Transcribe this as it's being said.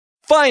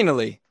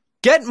Finally,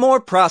 get more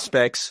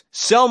prospects,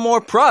 sell more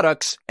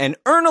products, and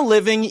earn a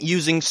living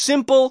using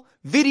simple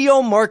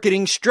video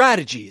marketing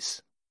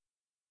strategies.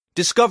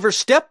 Discover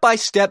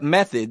step-by-step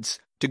methods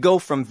to go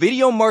from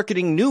video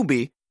marketing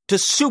newbie to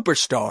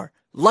superstar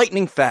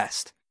lightning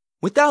fast,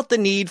 without the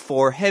need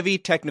for heavy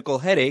technical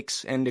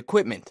headaches and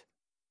equipment.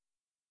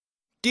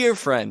 Dear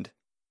friend,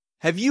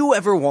 have you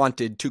ever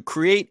wanted to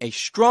create a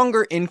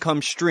stronger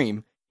income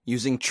stream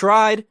using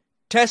tried,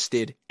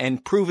 tested,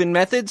 and proven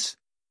methods?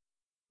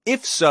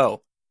 If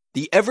so,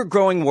 the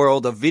ever-growing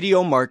world of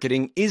video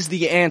marketing is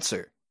the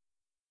answer.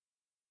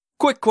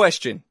 Quick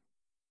question.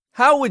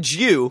 How would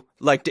you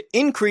like to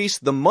increase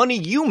the money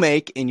you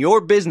make in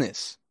your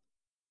business?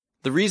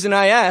 The reason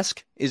I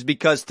ask is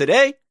because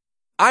today,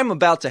 I'm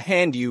about to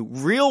hand you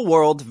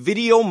real-world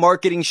video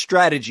marketing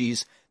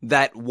strategies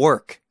that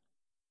work.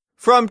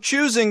 From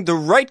choosing the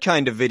right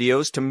kind of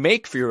videos to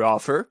make for your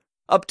offer,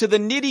 up to the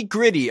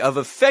nitty-gritty of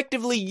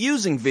effectively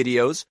using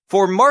videos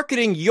for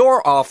marketing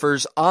your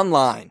offers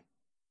online.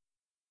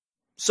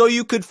 So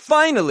you could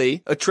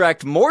finally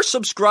attract more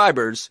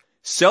subscribers,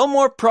 sell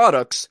more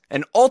products,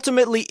 and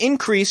ultimately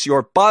increase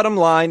your bottom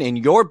line in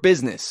your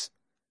business.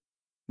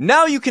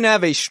 Now you can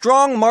have a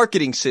strong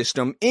marketing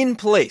system in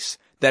place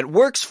that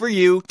works for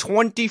you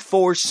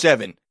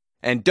 24/7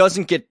 and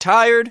doesn't get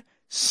tired,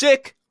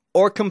 sick,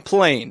 or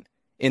complain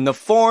in the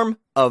form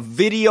of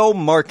video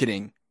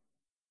marketing.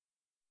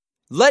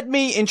 Let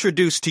me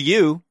introduce to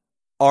you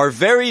our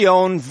very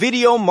own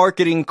video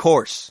marketing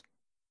course.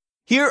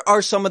 Here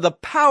are some of the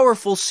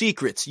powerful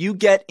secrets you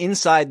get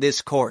inside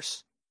this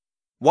course.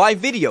 Why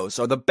videos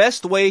are the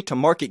best way to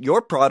market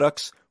your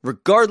products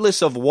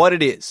regardless of what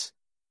it is.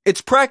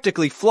 It's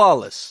practically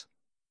flawless.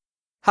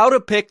 How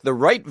to pick the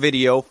right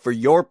video for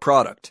your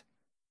product.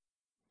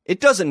 It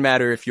doesn't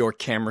matter if you're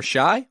camera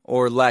shy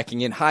or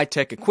lacking in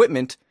high-tech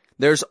equipment,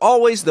 there's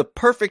always the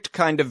perfect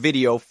kind of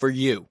video for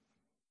you.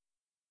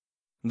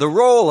 The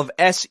role of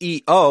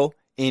SEO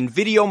in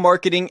video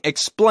marketing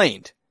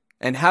explained,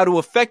 and how to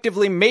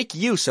effectively make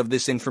use of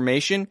this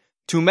information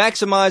to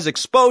maximize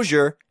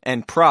exposure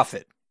and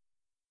profit.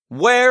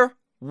 Where,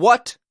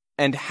 what,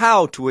 and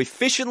how to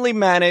efficiently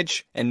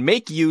manage and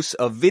make use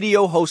of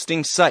video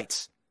hosting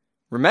sites.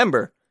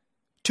 Remember,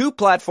 2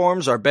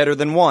 platforms are better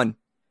than 1,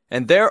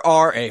 and there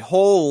are a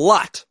whole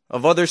lot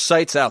of other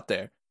sites out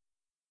there.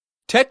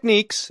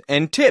 Techniques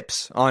and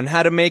tips on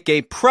how to make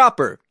a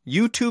proper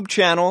YouTube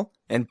channel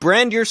and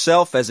brand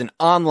yourself as an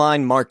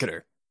online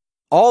marketer.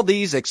 All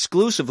these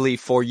exclusively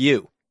for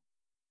you.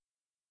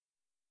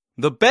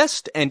 The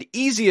best and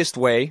easiest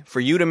way for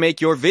you to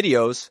make your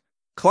videos,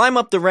 climb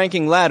up the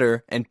ranking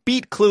ladder and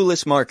beat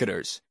clueless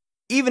marketers,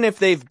 even if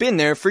they've been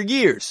there for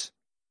years.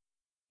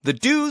 The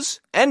do's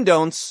and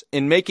don'ts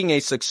in making a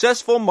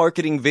successful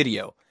marketing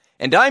video,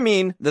 and I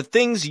mean the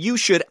things you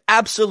should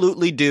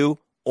absolutely do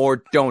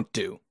or don't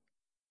do.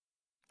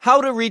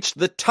 How to reach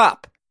the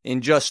top in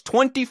just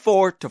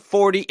 24 to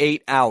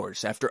 48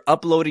 hours after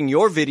uploading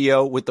your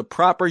video with the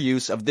proper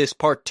use of this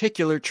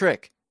particular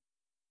trick.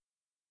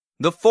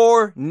 The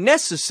 4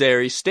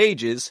 necessary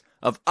stages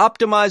of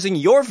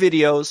optimizing your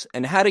videos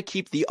and how to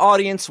keep the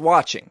audience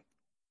watching.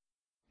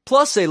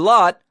 Plus a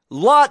lot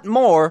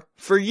more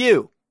for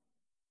you.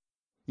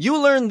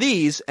 You learn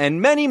these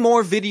and many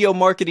more video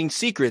marketing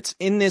secrets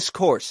in this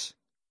course.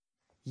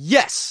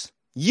 Yes,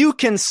 you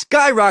can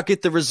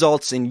skyrocket the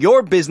results in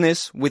your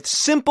business with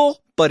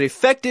simple but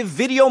effective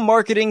video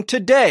marketing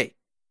today.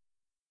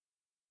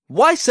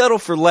 Why settle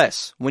for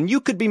less when you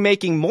could be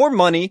making more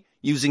money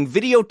using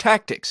video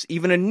tactics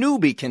even a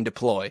newbie can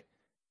deploy?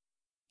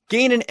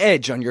 Gain an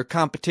edge on your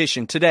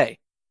competition today.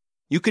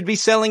 You could be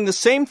selling the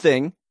same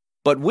thing,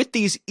 but with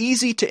these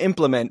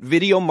easy-to-implement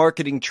video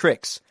marketing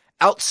tricks,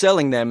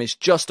 outselling them is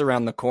just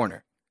around the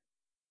corner.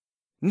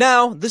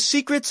 Now, the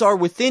secrets are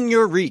within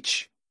your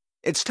reach.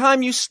 It's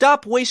time you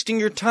stop wasting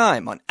your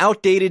time on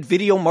outdated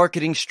video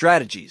marketing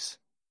strategies.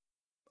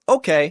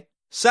 Okay,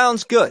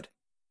 sounds good.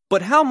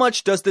 But how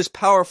much does this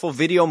powerful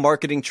video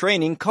marketing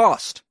training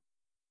cost?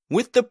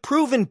 With the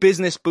proven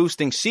business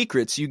boosting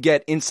secrets you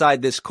get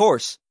inside this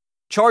course,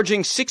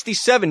 charging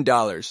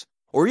 $67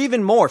 or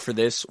even more for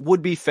this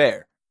would be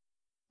fair.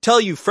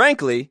 Tell you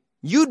frankly,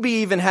 you'd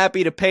be even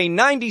happy to pay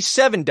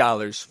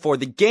 $97 for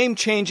the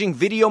game-changing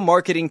video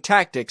marketing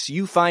tactics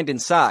you find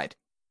inside.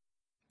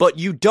 But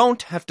you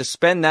don't have to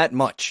spend that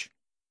much.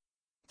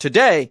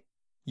 Today,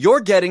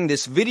 you're getting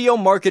this video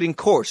marketing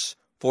course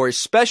for a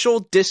special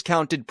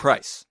discounted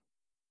price.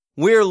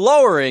 We're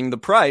lowering the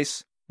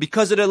price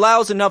because it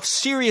allows enough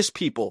serious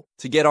people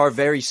to get our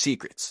very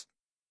secrets.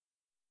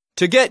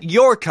 To get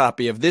your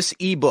copy of this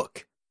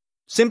ebook,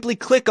 simply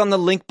click on the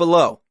link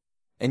below,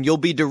 and you'll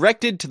be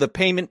directed to the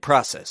payment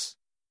process.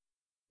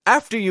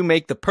 After you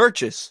make the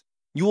purchase,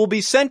 you will be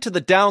sent to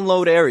the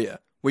download area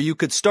where you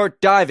could start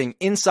diving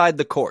inside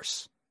the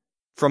course.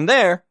 From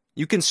there,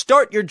 you can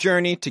start your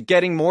journey to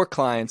getting more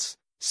clients,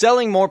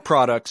 selling more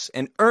products,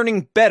 and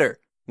earning better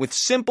with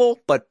simple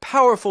but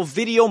powerful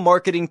video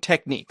marketing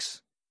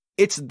techniques.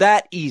 It's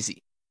that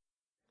easy.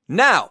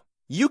 Now,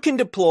 you can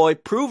deploy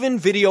proven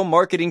video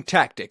marketing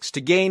tactics to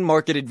gain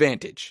market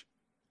advantage.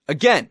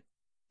 Again,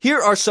 here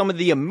are some of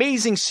the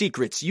amazing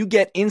secrets you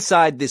get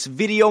inside this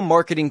video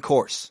marketing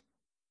course.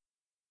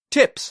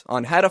 Tips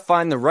on how to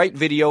find the right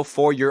video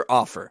for your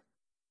offer.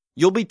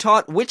 You'll be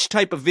taught which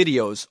type of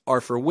videos are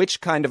for which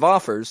kind of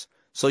offers,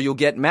 so you'll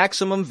get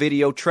maximum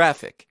video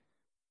traffic.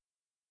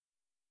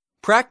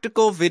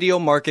 Practical video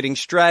marketing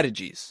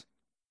strategies.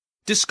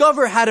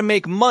 Discover how to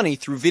make money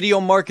through video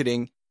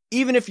marketing,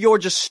 even if you're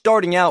just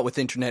starting out with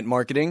internet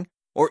marketing,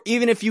 or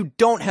even if you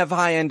don't have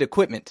high-end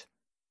equipment.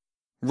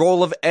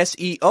 Role of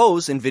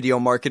SEOs in video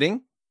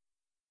marketing.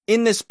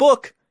 In this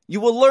book, you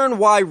will learn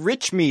why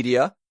rich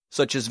media,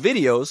 such as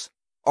videos,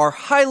 are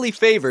highly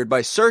favored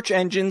by search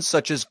engines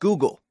such as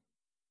Google.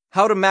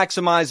 How to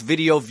maximize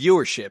video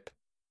viewership.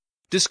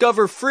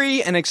 Discover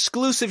free and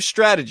exclusive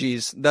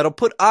strategies that'll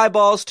put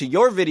eyeballs to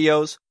your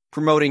videos,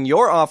 promoting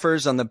your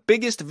offers on the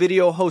biggest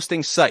video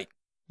hosting site,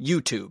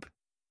 YouTube.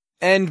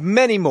 And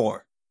many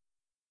more.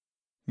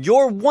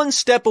 You're one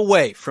step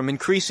away from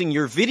increasing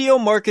your video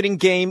marketing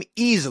game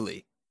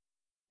easily.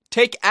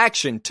 Take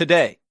action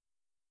today.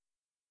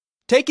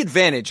 Take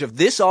advantage of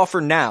this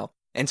offer now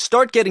and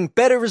start getting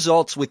better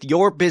results with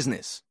your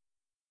business.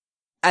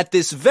 At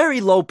this very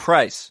low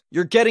price,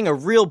 you're getting a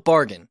real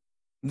bargain.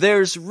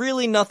 There's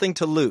really nothing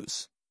to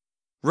lose.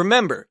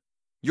 Remember,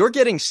 you're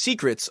getting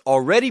secrets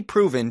already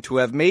proven to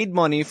have made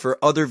money for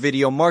other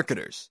video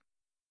marketers.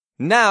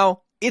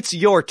 Now, it's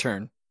your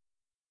turn.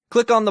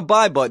 Click on the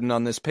buy button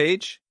on this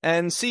page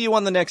and see you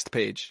on the next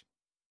page.